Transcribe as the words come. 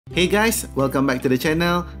Hey guys, welcome back to the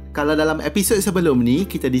channel. Kalau dalam episod sebelum ni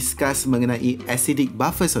kita discuss mengenai acidic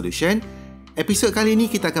buffer solution, episod kali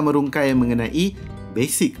ni kita akan merungkai mengenai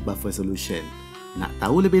basic buffer solution. Nak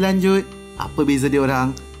tahu lebih lanjut apa beza dia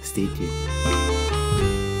orang? Stay tuned.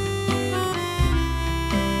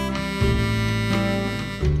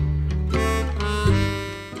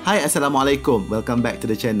 Hai, Assalamualaikum. Welcome back to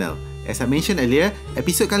the channel. As I mentioned earlier,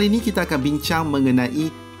 episod kali ni kita akan bincang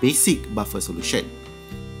mengenai basic buffer solution.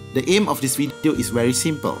 The aim of this video is very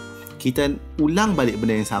simple. Kita ulang balik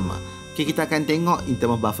benda yang sama. Okay, kita akan tengok in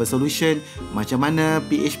term of buffer solution, macam mana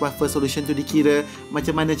pH buffer solution tu dikira,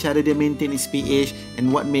 macam mana cara dia maintain its pH,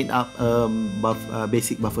 and what made up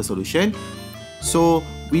basic buffer solution. So,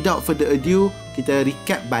 without further ado, kita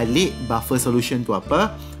recap balik buffer solution tu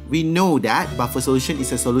apa. We know that buffer solution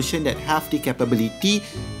is a solution that have the capability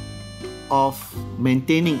of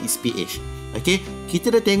maintaining its pH. Okay,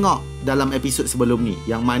 kita dah tengok dalam episod sebelum ni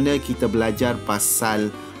yang mana kita belajar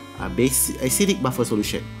pasal basic acidic buffer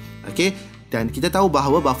solution. Okay, dan kita tahu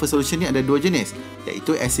bahawa buffer solution ni ada dua jenis,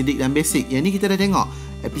 iaitu acidic dan basic. Yang ni kita dah tengok.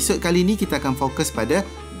 Episod kali ni kita akan fokus pada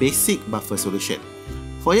basic buffer solution.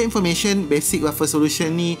 For your information, basic buffer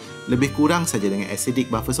solution ni lebih kurang saja dengan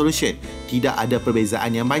acidic buffer solution. Tidak ada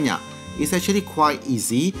perbezaan yang banyak. It's actually quite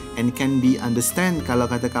easy and can be understand kalau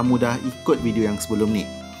kata kamu dah ikut video yang sebelum ni.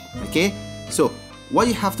 Okay, so what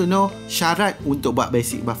you have to know, syarat untuk buat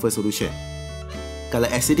basic buffer solution. Kalau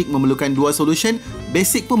acidic memerlukan dua solution,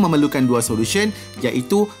 basic pun memerlukan dua solution,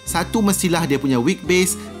 iaitu satu mestilah dia punya weak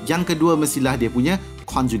base, yang kedua mestilah dia punya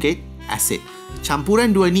conjugate acid.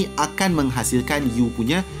 Campuran dua ni akan menghasilkan you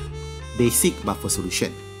punya basic buffer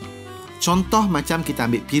solution. Contoh macam kita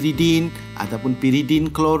ambil pyridine ataupun pyridine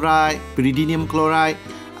chloride, pyridinium chloride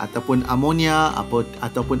ataupun ammonia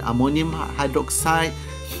ataupun ammonium hydroxide.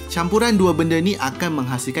 Campuran dua benda ni akan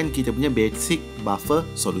menghasilkan kita punya basic buffer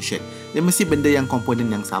solution. Dia mesti benda yang komponen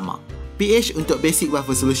yang sama. pH untuk basic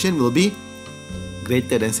buffer solution will be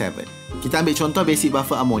greater than 7. Kita ambil contoh basic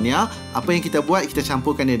buffer ammonia. Apa yang kita buat, kita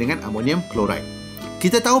campurkan dia dengan ammonium chloride.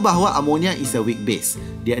 Kita tahu bahawa ammonia is a weak base.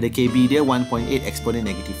 Dia ada Kb dia 1.8 exponent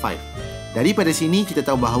negative 5. Daripada sini kita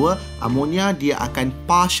tahu bahawa ammonia dia akan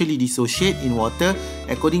partially dissociate in water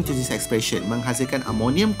according to this expression, menghasilkan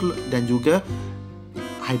ammonium dan juga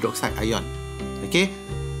hydroxide ion. Okay,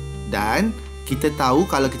 dan kita tahu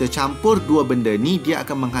kalau kita campur dua benda ni, dia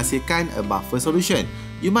akan menghasilkan a buffer solution.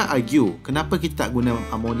 You might argue, kenapa kita tak guna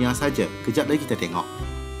ammonia saja? Kejap lagi kita tengok.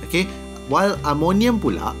 Okay, while ammonium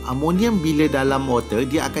pula, ammonium bila dalam water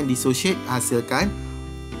dia akan dissociate, hasilkan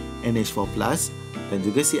NH4+ dan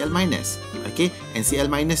juga Cl-. Okay, and Cl-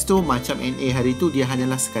 tu macam Na hari tu, dia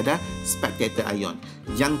hanyalah sekadar spectator ion.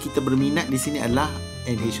 Yang kita berminat di sini adalah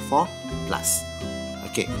NH4+.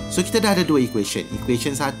 Okay, so kita dah ada dua equation.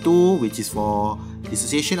 Equation 1 which is for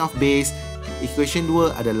dissociation of base. Equation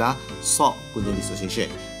 2 adalah salt punya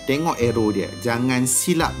dissociation. Tengok arrow dia, jangan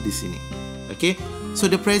silap di sini. Okay,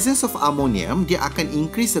 so the presence of ammonium, dia akan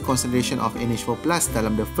increase the concentration of NH4+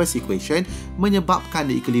 dalam the first equation,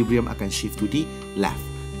 menyebabkan the equilibrium akan shift to the left.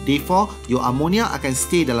 Therefore, your ammonia akan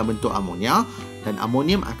stay dalam bentuk ammonia dan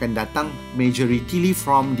ammonium akan datang majority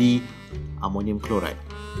from the ammonium chloride.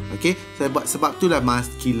 Okay, sebab itulah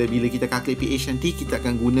bila kita calculate pH nanti, kita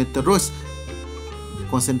akan guna terus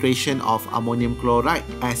concentration of ammonium chloride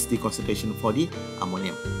as the concentration for the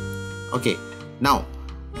ammonium. Okay, now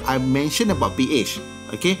I mentioned about pH.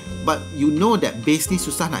 Okay, but you know that base ni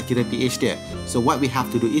susah nak kira pH dia. So what we have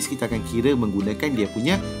to do is kita akan kira menggunakan dia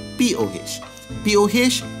punya pOH.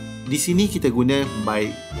 pOH di sini kita guna by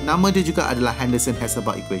nama dia juga adalah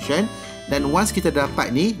Henderson-Hasselbalch equation. Dan once kita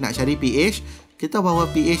dapat ni nak cari pH, kita bahawa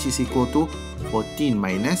pH is equal to 14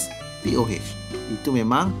 minus pOH. Itu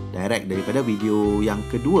memang direct daripada video yang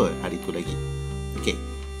kedua hari tu lagi. Okay,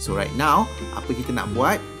 so right now apa kita nak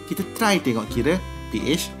buat? Kita try tengok kira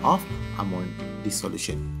pH of this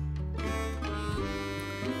solution.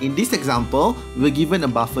 In this example, we're given a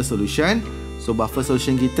buffer solution. So buffer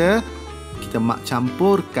solution kita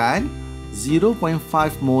campurkan 0.5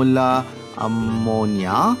 molar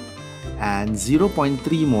ammonia and 0.3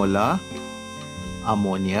 molar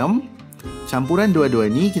ammonium. Campuran dua-dua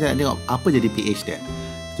ni kita nak tengok apa jadi pH dia.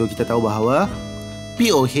 So kita tahu bahawa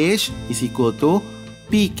pOH is equal to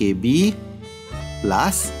pKb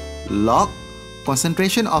plus log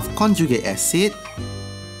concentration of conjugate acid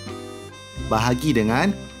bahagi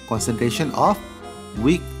dengan concentration of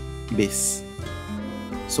weak base.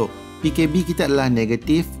 So pKb kita adalah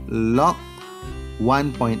negatif log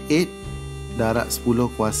 1.8 darab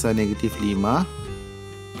 10 kuasa negatif 5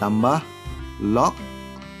 tambah log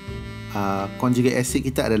conjugate acid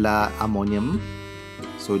kita adalah ammonium.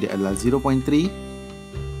 So dia adalah 0.3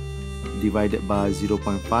 divided by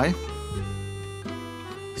 0.5.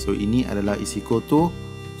 So ini adalah is equal to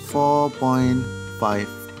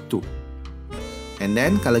 4.52. And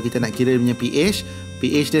then kalau kita nak kira dia punya pH,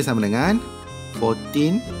 pH dia sama dengan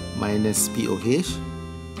 14 minus POH,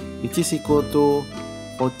 which is equal to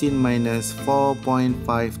 14 minus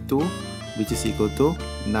 4.52, which is equal to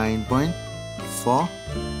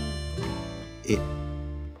 9.48.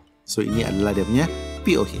 So ini adalah dia punya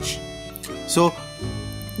POH. So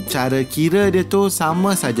cara kira dia tu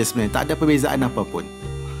sama saja sebenarnya, tak ada perbezaan apapun.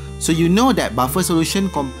 So you know that buffer solution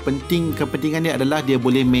kepentingan dia adalah dia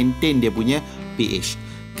boleh maintain dia punya pH.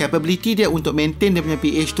 Capability dia untuk maintain dia punya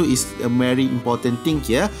pH tu is a very important thing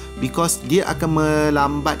here, because dia akan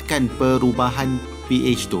melambatkan perubahan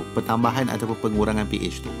pH tu, pertambahan ataupun pengurangan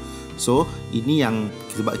pH tu. So ini yang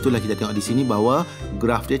sebab itulah kita tengok di sini bahawa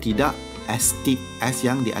graf dia tidak as steep as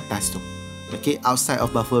yang di atas tu. Okay, outside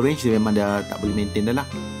of buffer range dia memang dah tak boleh maintain dah lah.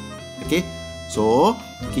 Okay, so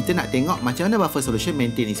kita nak tengok macam mana buffer solution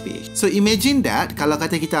maintain its pH. So imagine that kalau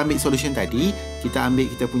kata kita ambil solution tadi, kita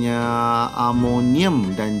ambil kita punya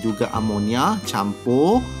amonium dan juga amonia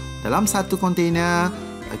campur dalam satu container.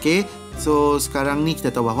 Okay, so sekarang ni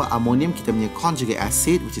kita tahu bahawa amonium kita punya conjugate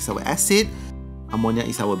acid, which is our acid, ammonia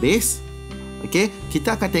is our base. Okay,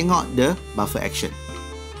 kita akan tengok the buffer action.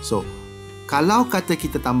 So kalau kata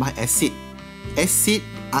kita tambah acid, acid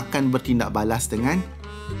akan bertindak balas dengan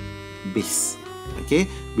base. Okay,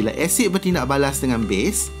 bila acid bertindak balas dengan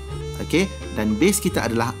base, okay, dan base kita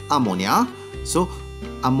adalah amonia, so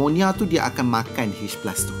amonia tu dia akan makan H+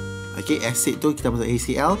 tu. Okay, acid tu kita masuk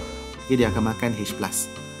HCl, okay, dia akan makan H+.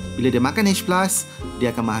 Bila dia makan H+,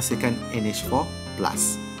 dia akan menghasilkan NH4+.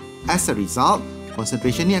 As a result,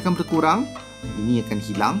 concentration ni akan berkurang, ini akan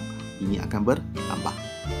hilang, ini akan bertambah.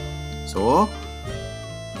 So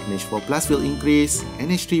NH4+ will increase,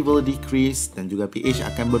 NH3 will decrease, dan juga pH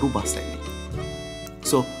akan berubah slightly.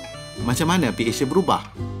 So, macam mana pH dia berubah?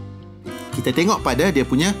 Kita tengok pada dia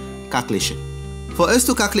punya calculation. For us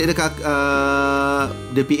to calculate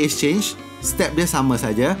the pH change, step dia sama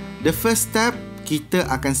saja. The first step, kita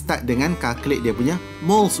akan start dengan calculate dia punya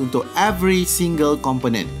moles untuk every single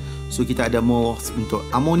component. So, kita ada moles untuk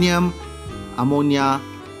ammonium, ammonia,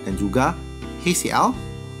 dan juga HCl.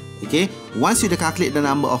 Okay, once you dah calculate the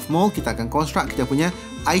number of mole, kita akan construct kita punya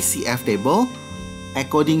ICF table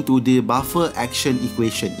according to the buffer action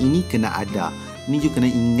equation. Ini kena ada. Ini you kena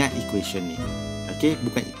ingat equation ni. Okay,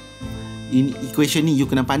 bukan ini equation ni you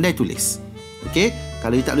kena pandai tulis. Okay,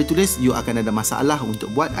 kalau you tak boleh tulis, you akan ada masalah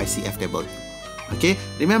untuk buat ICF table. Okay,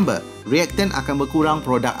 remember, reactant akan berkurang,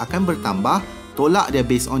 produk akan bertambah. Tolak dia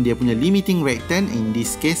based on dia punya limiting reactant. In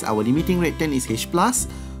this case, our limiting reactant is H+.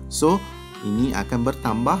 So ini akan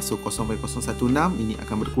bertambah, so 0.016, ini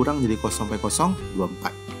akan berkurang jadi 0.024.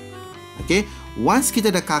 Okay, once kita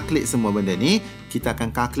dah calculate semua benda ni, kita akan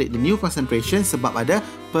calculate the new concentration sebab ada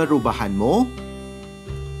perubahan mole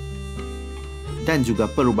dan juga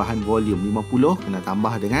perubahan volume. 50 kena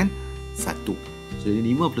tambah dengan 1, jadi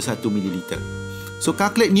 51 ml. So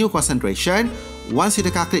calculate new concentration. Once you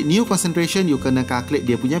dah calculate new concentration, you kena calculate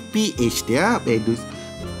dia punya pH dia.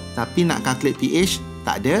 Tapi nak calculate pH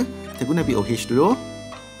tak ada, kita guna POH dulu.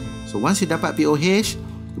 So once you dapat POH,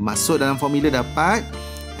 you masuk dalam formula dapat,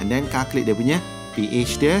 and then calculate dia punya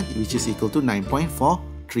pH dia, which is equal to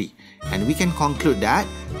 9.43. And we can conclude that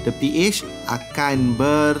the pH akan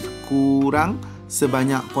berkurang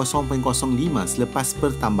sebanyak 0.05 selepas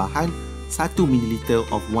pertambahan 1 ml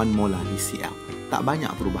of 1 molar HCl. Tak banyak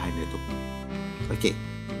perubahan dia tu. Okay,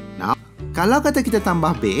 now kalau kata kita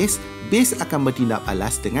tambah base, base akan bertindak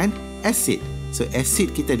balas dengan acid. So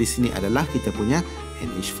acid kita di sini adalah kita punya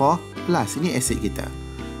NH4+. Ini acid kita.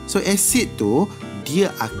 So acid tu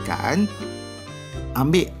dia akan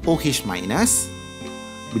ambil OH-.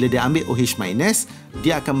 Bila dia ambil OH-,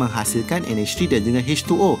 dia akan menghasilkan NH3 dan juga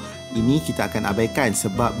H2O. Ini kita akan abaikan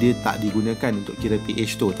sebab dia tak digunakan untuk kira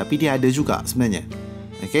pH tu, tapi dia ada juga sebenarnya.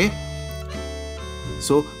 Okay,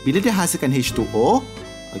 so bila dia hasilkan H2O,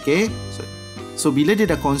 okay, so bila dia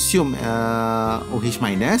dah consume OH-,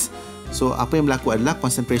 so apa yang berlaku adalah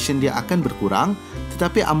concentration dia akan berkurang,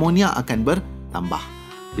 tetapi amonia akan bertambah.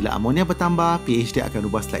 Bila amonia bertambah, pH dia akan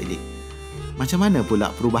ubah slightly. Macam mana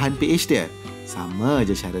pula perubahan pH dia? Sama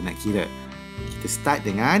je cara nak kira. Kita start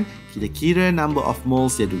dengan kita kira number of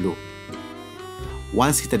moles dia dulu.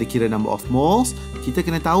 Once kita dah kira number of moles, kita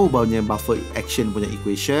kena tahu baunya buffer action punya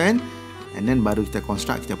equation, and then baru kita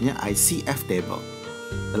construct kita punya ICF table.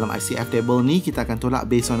 Dalam ICF table ni, kita akan tolak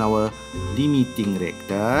based on our limiting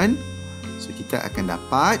reactant. So kita akan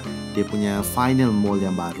dapat dia punya final mole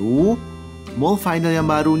yang baru. Mole final yang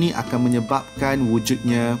baru ni akan menyebabkan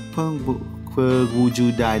wujudnya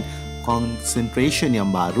perwujudan concentration yang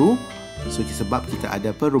baru. So sebab kita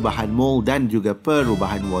ada perubahan mol dan juga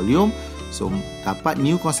perubahan volume, so dapat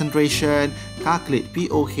new concentration, calculate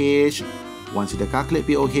pOH. Once sudah calculate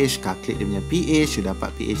pOH, calculate dia punya pH, sudah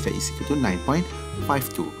dapat pH that is equal to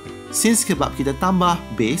 9.52. Since sebab kita tambah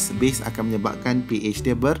base akan menyebabkan pH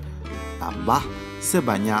dia bertambah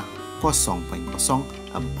sebanyak 0.04.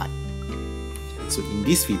 So in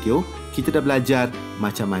this video, kita dah belajar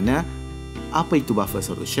macam mana apa itu buffer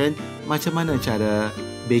solution, macam mana cara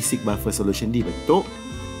basic buffer solution dibentuk,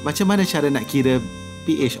 macam mana cara nak kira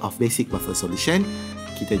pH of basic buffer solution.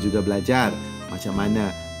 Kita juga belajar macam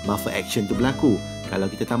mana buffer action tu berlaku. Kalau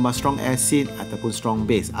kita tambah strong acid ataupun strong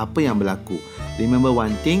base, apa yang berlaku? Remember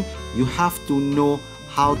one thing, you have to know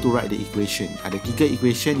how to write the equation. Ada 3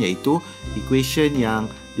 equation, iaitu equation yang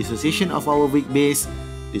dissociation of our weak base,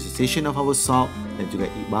 dissociation of our salt dan juga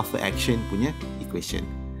buffer action punya equation.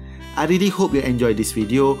 I really hope you enjoy this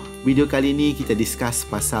video. Video kali ni kita discuss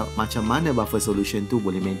pasal macam mana buffer solution tu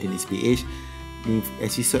boleh maintain its pH. Ni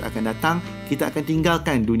episode akan datang, kita akan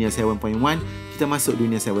tinggalkan dunia 7.1, kita masuk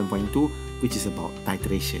dunia 7.2, which is about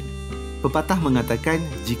titration. Pepatah mengatakan,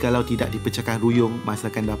 jikalau tidak dipecahkan ruyung, masa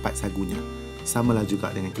akan dapat sagunya. Samalah juga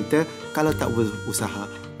dengan kita, kalau tak berusaha,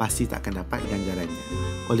 pasti tak akan dapat ganjarannya.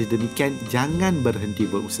 Oleh demikian, jangan berhenti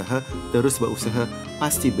berusaha, terus berusaha,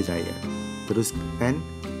 pasti berjaya. Teruskan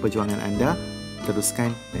perjuangan anda, teruskan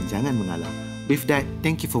dan jangan mengalah. With that,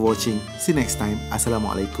 thank you for watching. See you next time.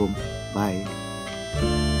 Assalamualaikum. Bye.